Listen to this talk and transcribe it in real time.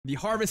The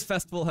Harvest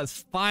Festival has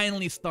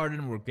finally started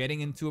and we're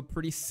getting into a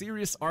pretty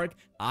serious arc,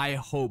 I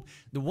hope.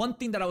 The one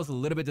thing that I was a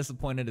little bit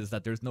disappointed is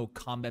that there's no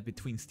combat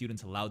between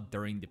students allowed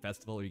during the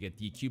festival or you get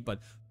DQ, but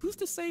who's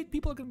to say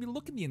people are going to be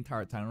looking the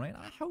entire time, right?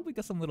 I hope we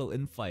get some little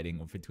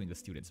infighting between the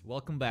students.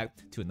 Welcome back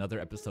to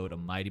another episode of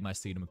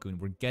Mairimashita Iruma-kun.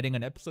 We're getting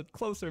an episode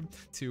closer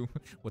to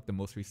what the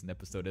most recent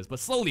episode is, but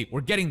slowly,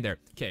 we're getting there.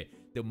 Okay,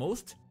 the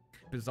most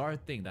bizarre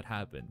thing that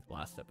happened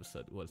last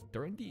episode was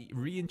during the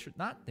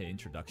not the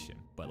introduction,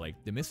 but like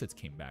the Misfits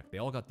came back. They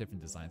all got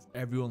different designs.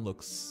 Everyone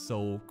looks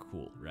so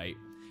cool, right?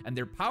 And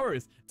their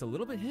powers, it's a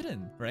little bit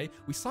hidden, right?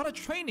 We saw the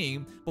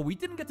training, but we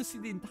didn't get to see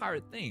the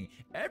entire thing.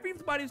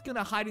 Everybody's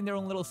gonna hide in their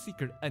own little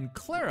secret, and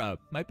Clara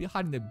might be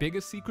hiding the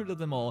biggest secret of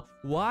them all.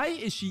 Why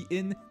is she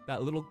in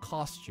that little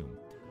costume?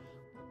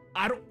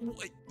 I don't...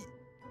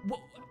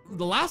 Well,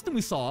 the last thing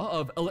we saw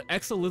of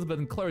Elizabeth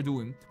and Clara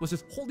doing was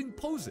just holding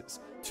poses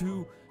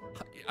to,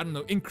 I don't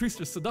know, increase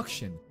their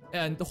seduction.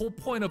 And the whole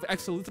point of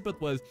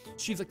Elizabeth was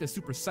she's like the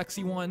super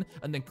sexy one,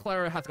 and then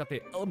Clara has got the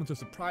element of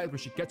surprise where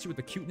she gets you with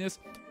the cuteness.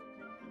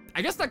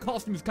 I guess that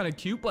costume is kind of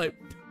cute, but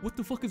what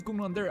the fuck is going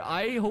on there?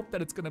 I hope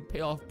that it's gonna pay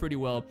off pretty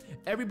well.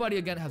 Everybody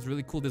again has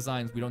really cool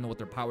designs. We don't know what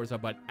their powers are,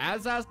 but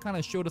Azaz kind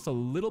of showed us a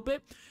little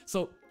bit.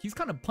 So he's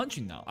kind of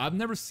punching now. I've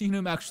never seen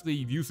him actually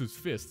use his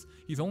fists.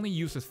 He's only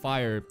used his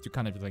fire to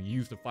kind of just like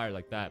use the fire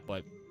like that,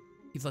 but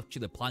he's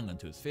actually applying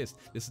onto his fist.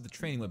 This is the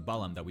training with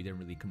Balam that we didn't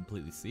really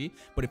completely see.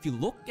 But if you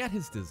look at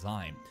his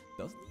design,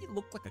 doesn't he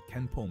look like a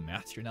Kenpo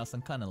master now?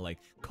 Some kind of like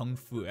Kung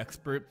Fu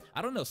expert?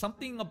 I don't know,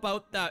 something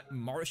about that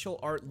martial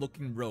art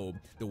looking robe,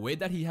 the way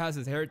that he has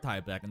his hair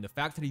tied back, and the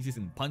fact that he's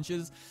using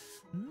punches,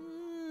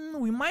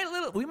 we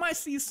might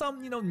see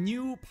some, you know,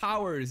 new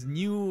powers,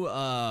 new,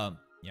 yeah,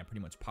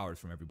 pretty much powers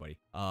from everybody.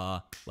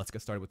 Let's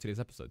get started with today's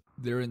episode.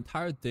 Their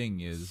entire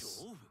thing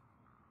is...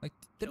 like,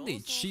 didn't they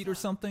cheat or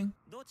something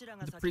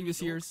in the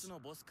previous years?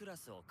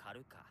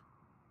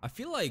 I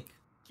feel like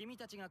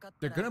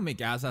they're gonna make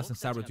Azaz and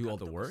Sabra do all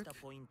the work,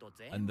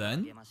 and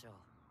then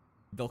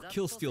they'll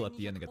kill Steel at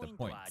the end and get the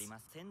points.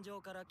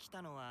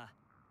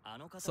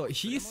 So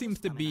he seems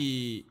to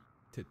be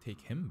to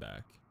take him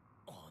back.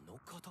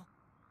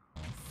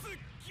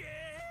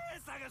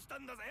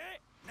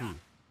 Who?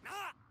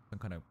 Some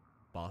kind of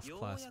boss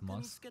class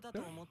monster?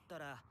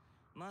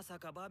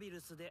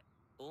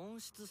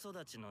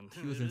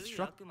 He was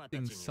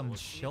instructing some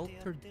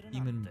sheltered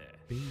demon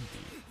baby.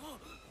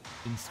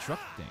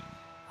 Instructing.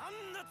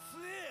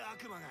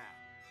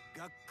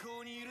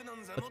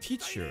 A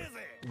teacher.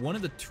 One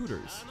of the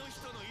tutors.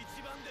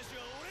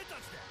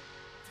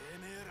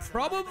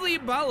 Probably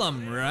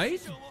Balam,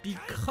 right?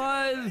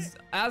 Because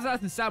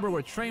Azaz and Sabra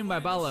were trained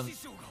by Balam.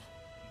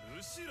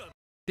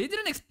 They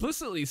didn't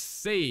explicitly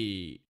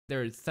say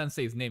their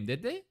sensei's name,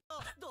 did they?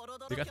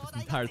 They got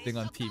this entire thing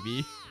on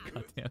TV.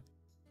 Goddamn.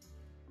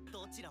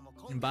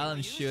 And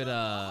Balam should,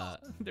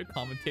 they're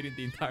commentating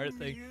the entire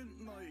thing.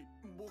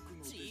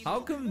 How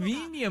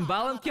convenient!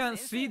 Balam can't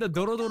see the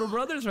Dorodoro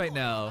brothers right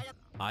now.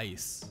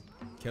 Ice.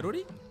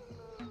 Kerori?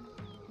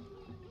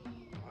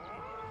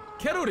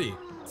 Kerori!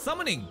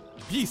 Summoning!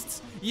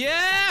 Beasts!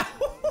 Yeah!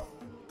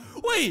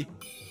 Wait!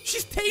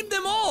 She's tamed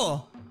them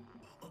all!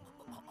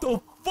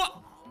 The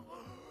fuck?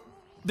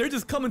 They're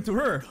just coming to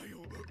her.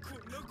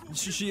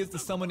 She is the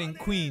summoning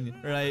queen,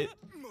 right?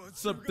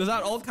 So does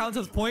that all count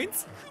as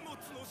points?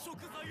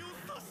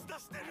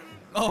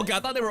 Oh god, I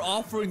thought they were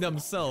offering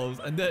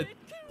themselves, and then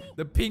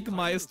the pink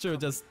maestro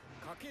just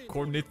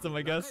coordinates them,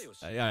 I guess.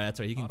 Yeah, that's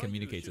right, he can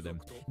communicate to them.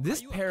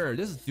 This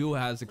duo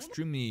has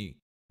extremely,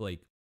 like,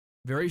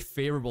 very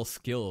favorable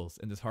skills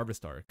in this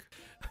Harvest arc.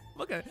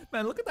 Look at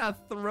that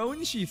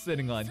throne she's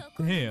sitting on.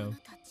 Damn.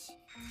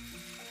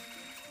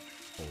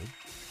 Oh.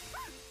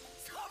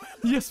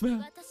 Yes,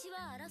 ma'am.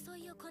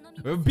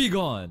 Be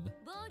gone.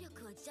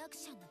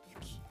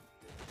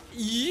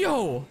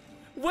 Yo!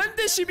 When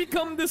did she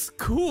become this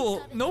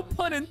cool? No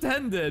pun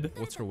intended.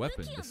 What's her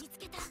weapon? This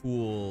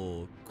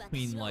cool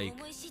queen-like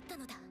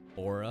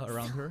aura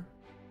around her?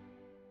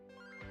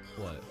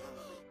 What?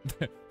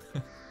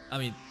 I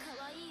mean...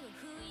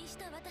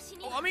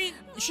 oh, I mean,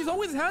 she's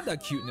always had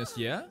that cuteness,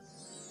 yeah?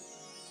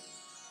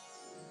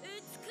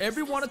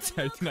 Everyone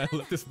attempting I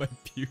love this my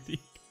beauty.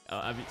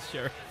 I mean,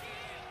 sure.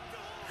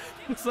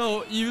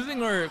 So, using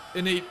her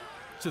innate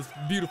just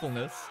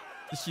beautifulness,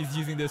 she's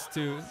using this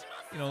to,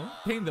 you know,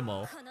 tame them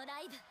all.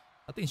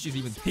 I think she's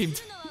even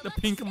tamed the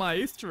pink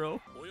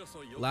maestro.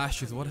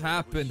 Lashes, what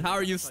happened? How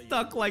are you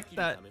stuck like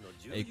that?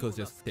 Eiko's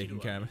just taking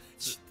care of it.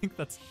 I think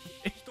that's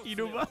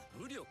Iruma.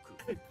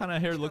 What kind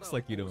of hair looks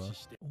like Iruma?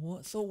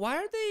 What? So why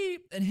are they...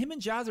 and him and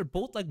Jazz are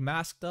both like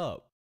masked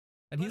up.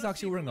 And he's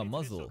actually wearing a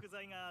muzzle.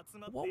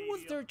 What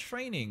was their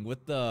training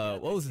with the...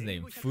 what was his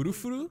name?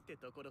 Furu?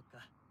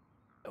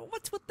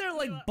 What's with their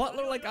like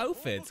butler-like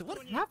outfits?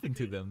 What happened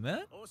to them,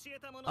 man?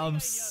 I'm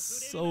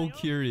so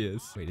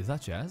curious. Wait, is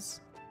that Jazz?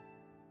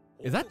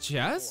 Is that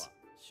Jazz?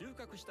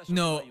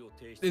 No.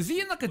 Is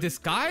he in like a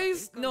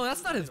disguise? No,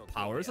 that's not his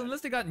powers,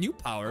 unless they got new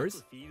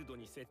powers.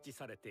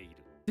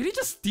 Did he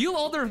just steal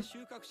all their...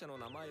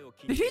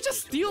 did he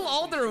just steal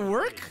all their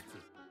work?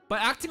 By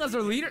acting as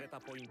their leader?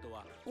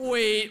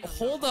 Wait,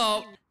 hold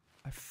up.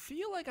 I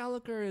feel like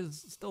Allocer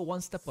is still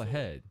one step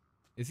ahead.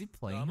 Is he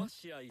playing?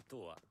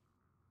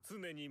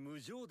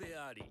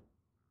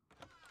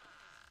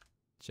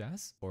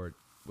 Jazz? Or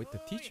with the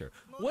teacher?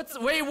 Wait,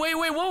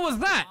 what was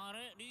that?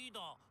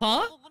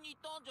 Huh?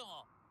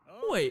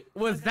 Wait,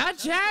 was that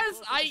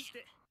Jazz?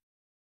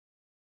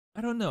 I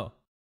don't know.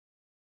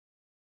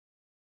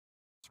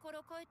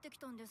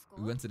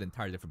 We went to an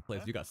entirely different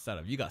place. You got set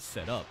up. You got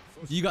set up.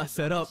 You got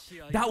set up.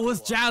 That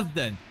was Jazz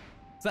then.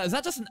 So is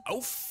that just an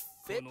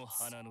outfit?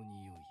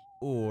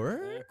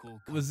 Or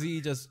was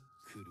he just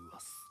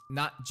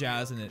not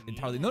Jazz and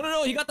entirely?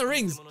 No, he got the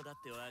rings.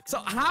 So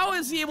how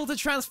is he able to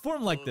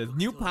transform like this?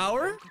 New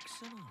power?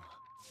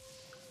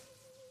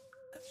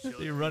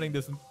 They're running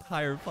this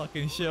entire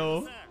fucking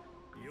show.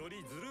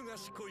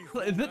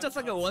 Is it just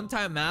like a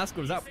one-time mask,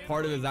 or is that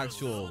part of his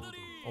actual...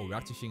 Oh, we're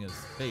actually seeing his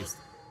face.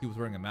 He was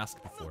wearing a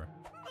mask before.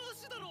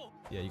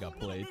 Yeah, you got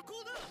played.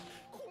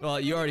 Well,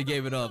 you already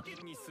gave it up.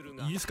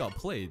 You just got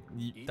played.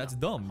 That's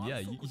dumb. Yeah,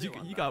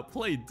 you got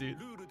played, dude.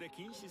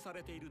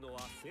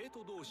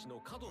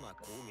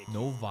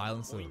 No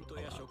violence.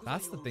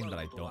 That's the thing that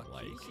I don't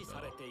like.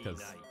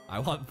 Because I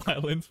want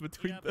violence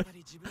between them.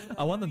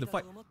 I want them to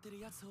fight.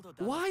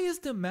 Why is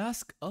the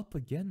mask up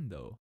again,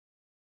 though?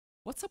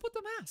 What's up with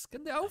the mask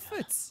and the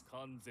outfits?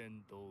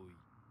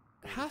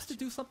 It has to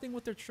do something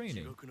with their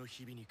training.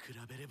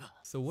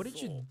 So what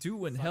did you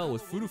do in hell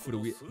with Furufuru?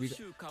 We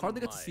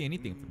hardly got to see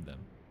anything from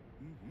them.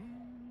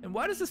 And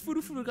why does this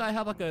Furufuru guy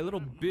have like a little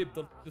bib,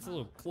 this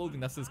little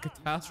clothing that says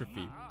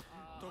catastrophe?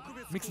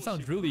 Makes it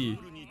sound really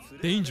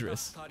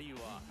dangerous.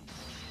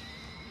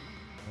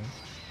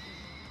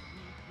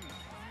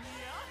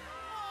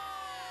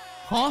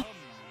 Huh?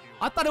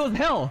 I thought it was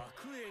hell.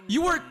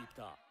 You were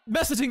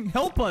messaging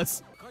help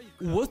us.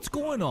 What's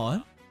going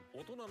on?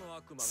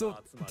 So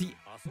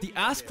the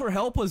ask for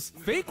help was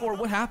fake, or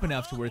what happened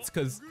afterwards?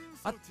 Cause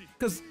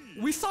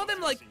we saw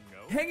them like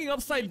hanging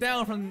upside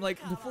down from like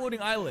the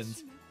floating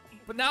islands,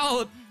 but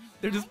now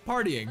they're just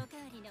partying.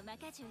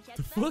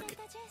 The fuck?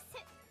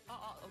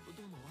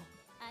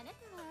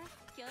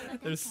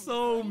 They're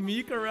so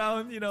meek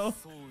around, you know,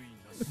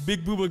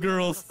 big booba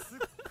girls.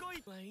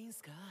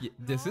 Yeah,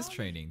 this is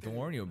training. Don't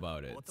worry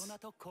about it.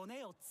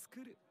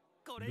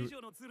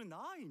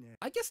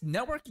 I guess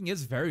networking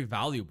is very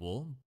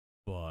valuable,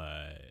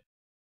 but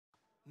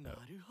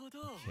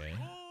okay.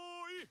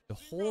 The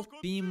whole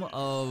theme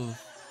of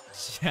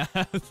Jazz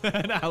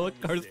and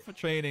Allocer's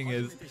training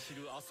is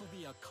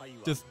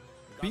just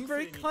being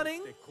very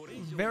cunning,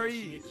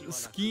 very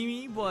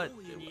schemy, but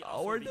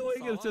all we're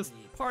doing is just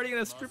partying in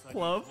a strip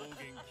club.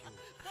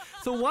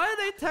 So why did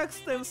they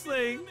text them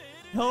saying,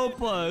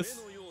 help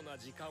us?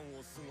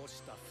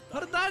 How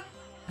did that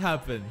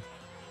happen?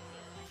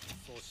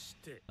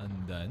 And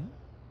then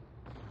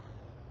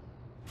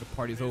the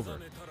party's over.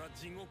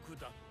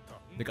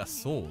 They got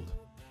sold.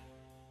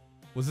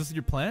 Was this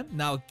your plan?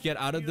 Now get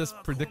out of this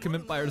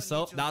predicament by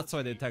yourself? That's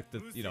why they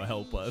texted, you know,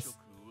 help us.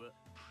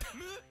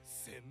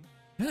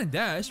 Man,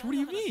 Dash, what do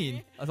you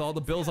mean? That's all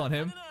the bills on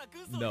him?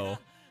 No.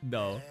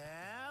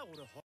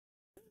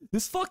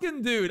 This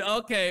fucking dude,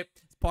 okay.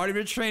 It's part of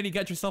your training,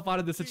 get yourself out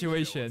of this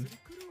situation.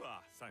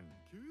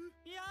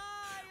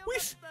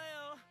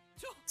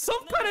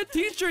 Some kind of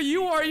teacher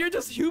you are, you're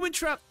just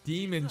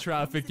demon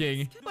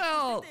trafficking.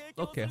 Well,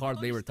 okay,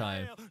 hard labor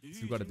time.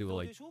 So you gotta do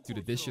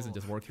the dishes and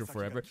just work here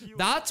forever.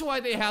 That's why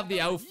they have the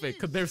outfit,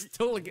 cause they're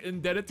still like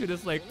indebted to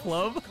this like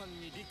club.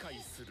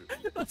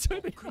 That's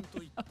why they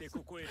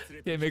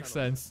okay, makes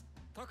sense.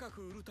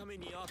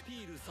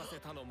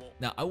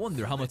 Now I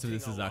wonder how much of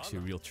this is actually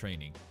real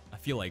training. I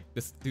feel like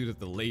this dude is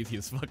the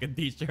laziest fucking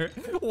teacher.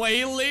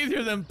 Way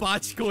lazier than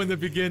Bachiko in the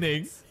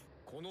beginning.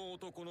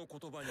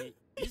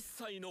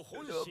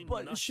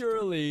 But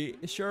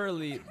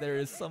surely there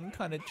is some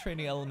kind of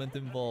training element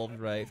involved,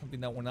 right? Something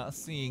that we're not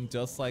seeing,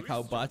 just like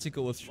how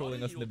Bachiko was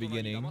trolling us in the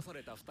beginning.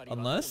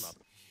 Unless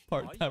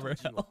part-timer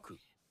hell.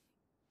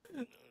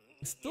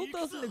 It still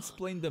doesn't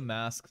explain the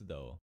mask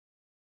though.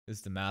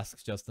 Is the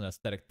mask just an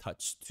aesthetic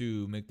touch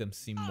to make them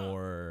seem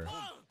more,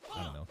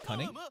 I don't know,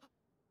 cunning?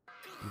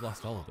 We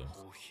lost all of them.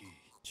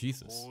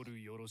 Jesus.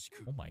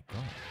 Oh my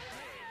god.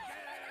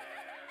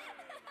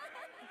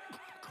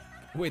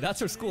 Wait,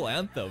 that's our school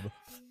anthem.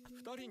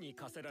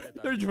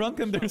 They're drunk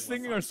and they're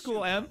singing our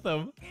school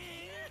anthem.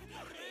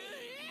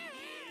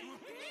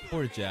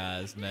 Poor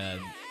Jazz, man.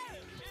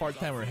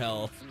 Part-timer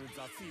hell.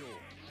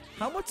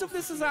 How much of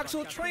this is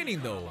actual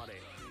training though?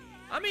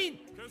 I mean,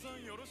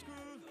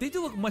 they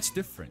do look much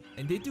different,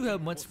 and they do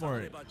have much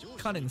more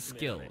cunning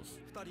skills.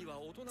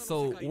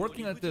 So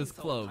working at this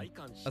club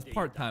as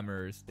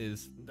part-timers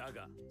is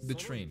the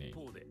training.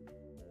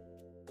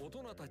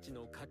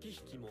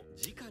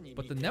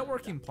 But the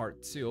networking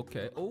part too,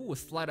 okay. Oh, a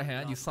sleight of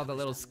hand, you saw that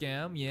little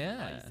scam?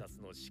 Yeah.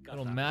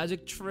 Little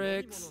magic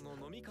tricks.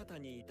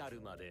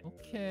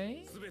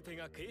 Okay.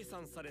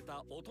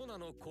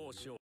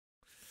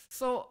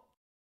 So,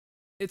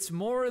 it's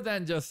more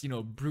than just, you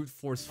know, brute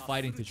force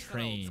fighting to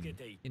train.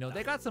 You know,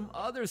 they got some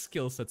other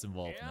skill sets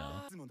involved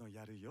now.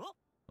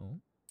 Oh,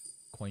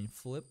 coin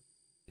flip,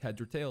 heads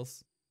or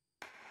tails.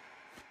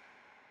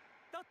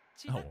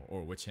 Oh,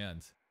 or which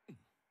hand?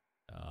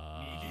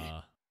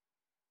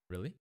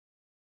 Really?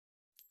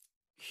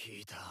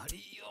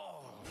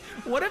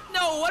 What if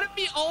what if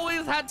he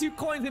always had 2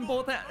 coins in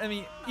both hands? I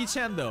mean, each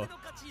hand though.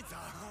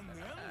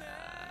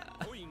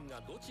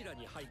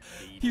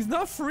 He's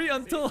not free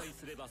until...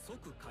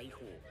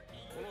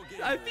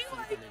 I feel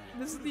like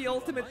this is the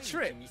ultimate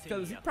trick,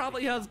 because he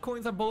probably has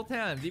coins on both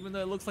hands, even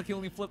though it looks like he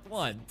only flipped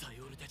one.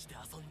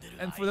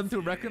 And for them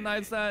to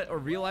recognize that or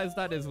realize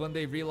that is when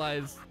they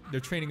realize their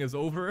training is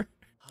over.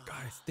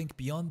 Guys, think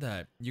beyond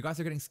that. You guys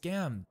are getting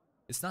scammed.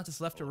 It's not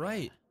just left or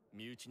right.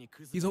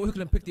 He's always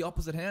gonna pick the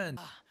opposite hand.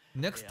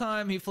 Next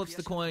time he flips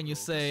the coin, you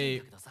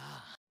say...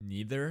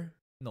 Neither?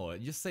 No,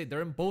 you just say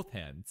they're in both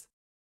hands.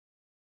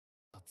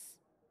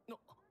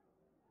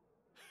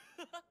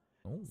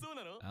 Oh,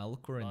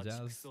 Allocer and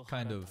Jazz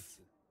kind of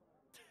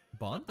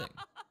bonding.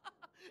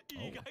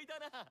 Oh.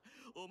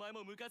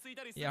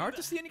 Yeah, hard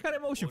to see any kind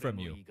of emotion from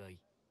you.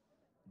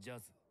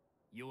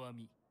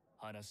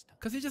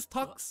 Because he just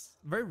talks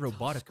very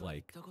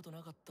robotic-like.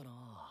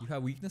 You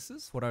have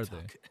weaknesses? What are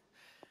they?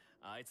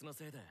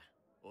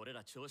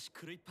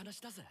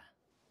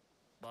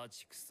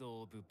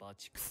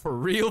 For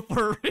real,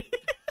 for real?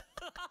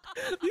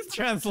 These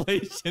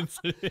translations.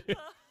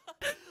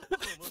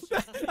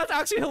 That's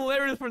actually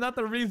hilarious for not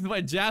the reason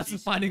why Jazz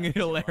is finding it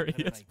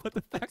hilarious, but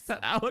the fact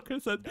that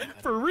Allocer said,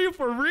 for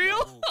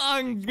real,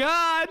 on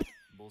God!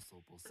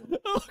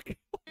 Okay.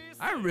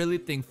 I really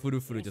think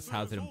Furu just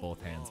has it in both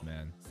hands,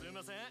 man.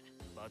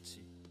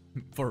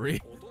 For real?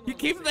 You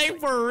keep saying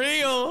for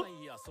real!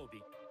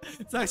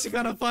 It's actually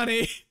kind of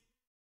funny.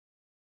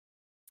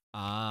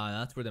 Ah,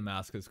 that's where the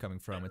mask is coming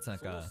from. It's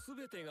like a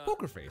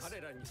poker face.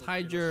 Just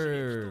hide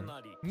your...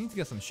 You need to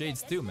get some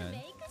shades too,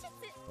 man.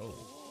 Oh.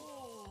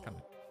 Kind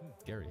of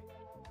scary.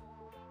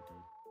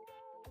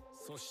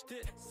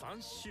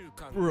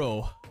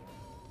 Bro.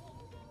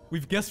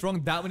 We've guessed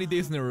wrong that many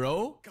days in a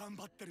row?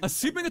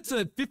 Assuming it's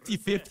a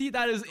 50-50,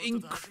 that is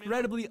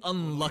incredibly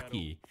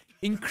unlucky.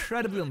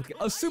 Incredibly unlucky.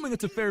 Assuming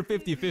it's a fair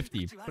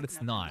 50-50, but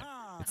it's not.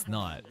 It's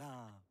not.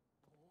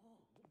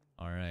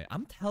 Alright,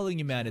 I'm telling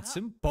you, man, it's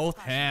in both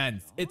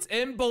hands. It's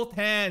in both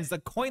hands. The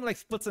coin like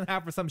splits in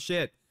half or some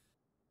shit.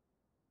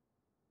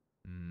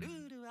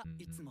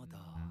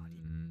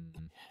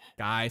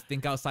 Guys,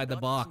 think outside the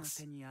box.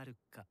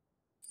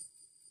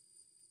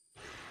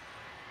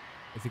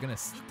 Is he gonna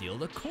steal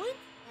the coin?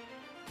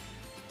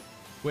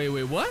 Wait,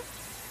 what?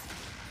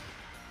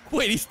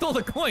 Wait, he stole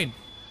the coin!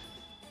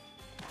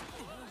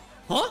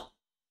 Huh?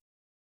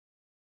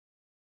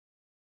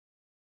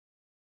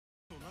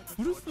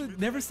 Furufu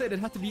never said it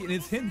had to be in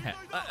his hand.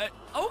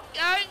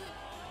 Okay.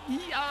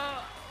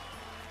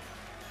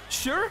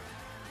 Sure?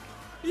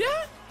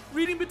 Yeah?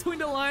 Reading between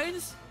the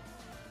lines?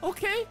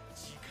 Okay.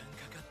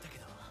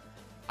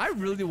 I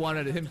really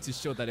wanted him to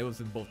show that it was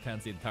in both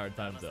hands the entire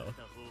time though.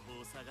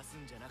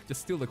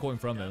 Just steal the coin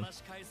from him.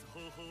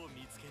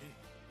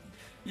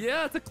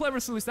 Yeah, it's a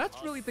clever solution.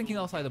 That's really thinking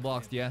outside the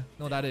box, yeah.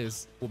 No, that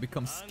is. We'll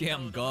become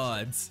scam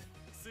gods.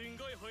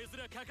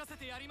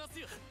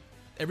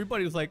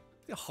 Everybody's like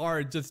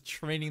hard just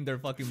training their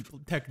fucking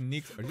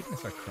techniques. Are you gonna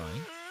start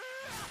crying?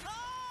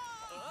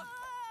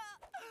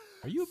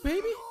 Are you a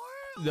baby?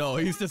 No,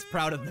 he's just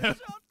proud of them.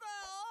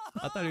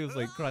 I thought he was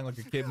like crying like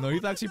a kid. No,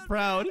 he's actually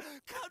proud.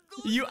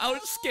 You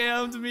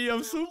out-scammed me.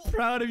 I'm so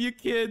proud of you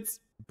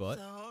kids. But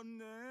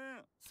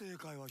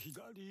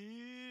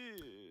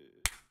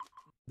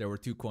there were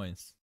 2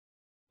 coins.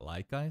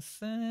 Like I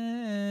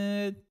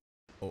said.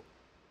 Oh.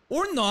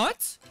 Or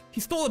not?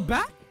 He stole it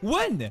back?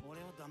 When?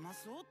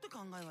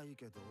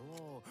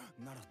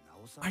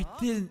 I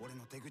didn't.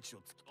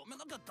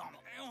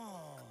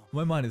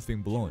 My mind is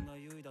being blown.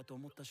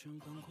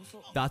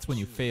 That's when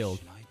you failed.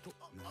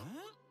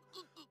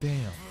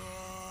 Damn.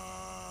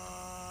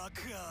 I'm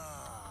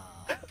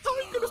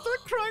gonna start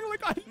crying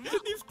like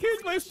these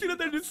kids, my student,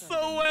 they did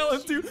so well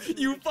into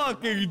you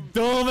fucking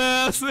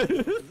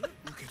dumbasses.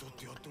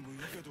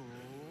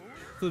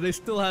 So they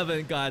still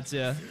haven't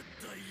gotcha.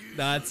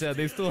 Gotcha,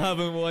 they still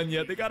haven't won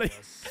yet. They gotta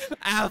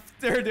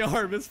after the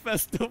Harvest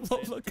Festival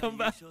they'll come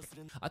back.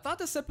 I thought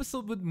this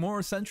episode would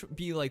more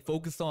be like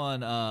focused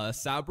on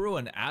Saburo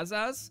and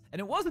Azaz, and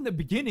it was in the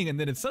beginning, and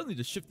then it suddenly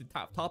just shifted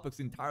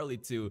topics entirely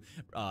to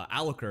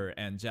Allocer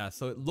and Jazz.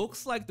 So it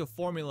looks like the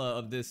formula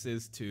of this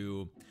is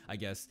to, I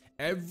guess,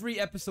 every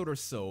episode or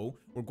so,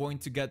 we're going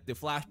to get the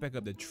flashback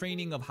of the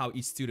training of how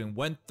each student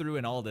went through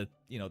and all the,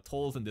 you know,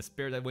 tolls and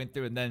despair that went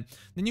through, and then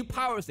the new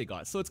powers they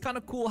got. So it's kind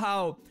of cool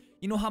how,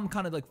 you know how I'm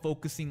kind of like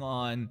focusing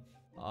on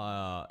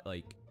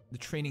like the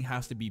training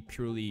has to be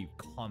purely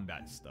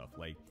combat stuff.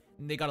 Like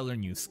they gotta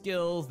learn new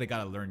skills, they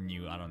gotta learn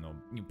new, I don't know,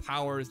 new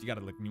powers, you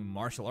gotta like new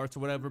martial arts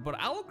or whatever. But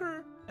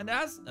Allocer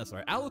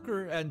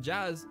and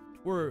Jazz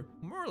were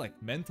more like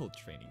mental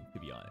training, to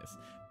be honest.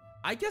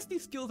 I guess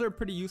these skills are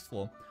pretty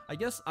useful. I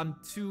guess I'm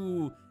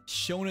too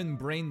shonen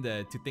brain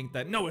dead to think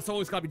that, no, it's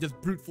always gotta be just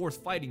brute force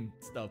fighting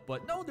stuff.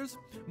 But no, there's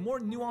more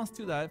nuance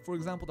to that. For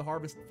example, the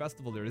Harvest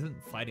Festival, there isn't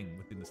fighting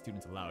within the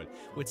students allowed,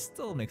 which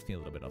still makes me a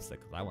little bit upset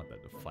because I want them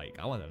to fight.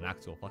 I want an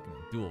actual fucking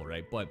duel,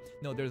 right? But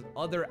no, there's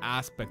other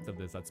aspects of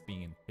this that's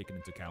being taken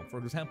into account. For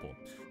example,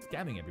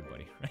 scamming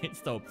everybody, right?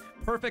 So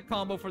perfect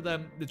combo for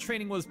them. The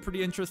training was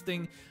pretty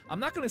interesting. I'm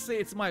not gonna say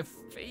it's my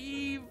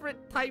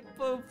favorite type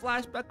of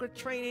flashback or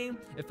training.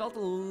 It felt a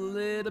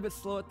little bit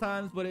slow at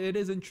times, but it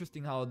is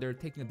interesting how they're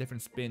taking a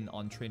different spin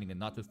on training and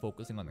not just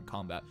focusing on the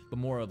combat, but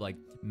more of like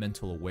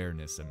mental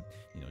awareness and,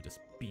 you know, just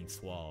being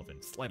suave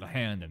and sleight of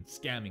hand and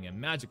scamming and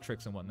magic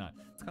tricks and whatnot.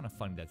 It's kind of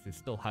funny that they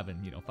still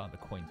haven't, you know, found the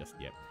coin just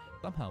yet.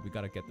 Somehow we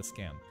gotta get the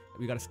scam.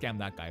 We gotta scam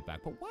that guy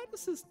back. But why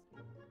does this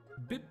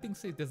big thing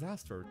say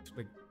disaster?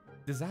 Like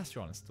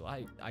disaster on it still.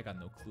 I got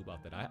no clue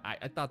about that.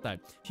 I thought that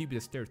he'd be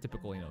the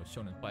stereotypical, you know,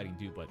 shonen fighting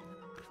dude, but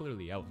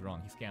clearly I was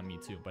wrong. He scammed me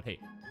too. But hey,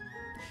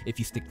 if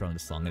you stick around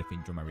this long and if you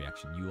enjoy my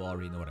reaction, you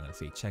already know what I'm gonna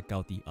say. Check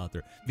out the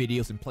other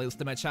videos and playlists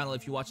to my channel.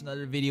 If you watch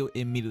another video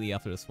immediately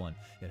after this one,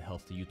 it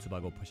helps the YouTube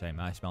algo push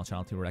Mairimashita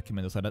channel to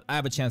recommend so that I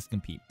have a chance to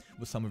compete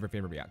with some of your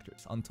favorite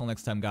reactors. Until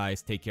next time,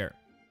 guys, take care.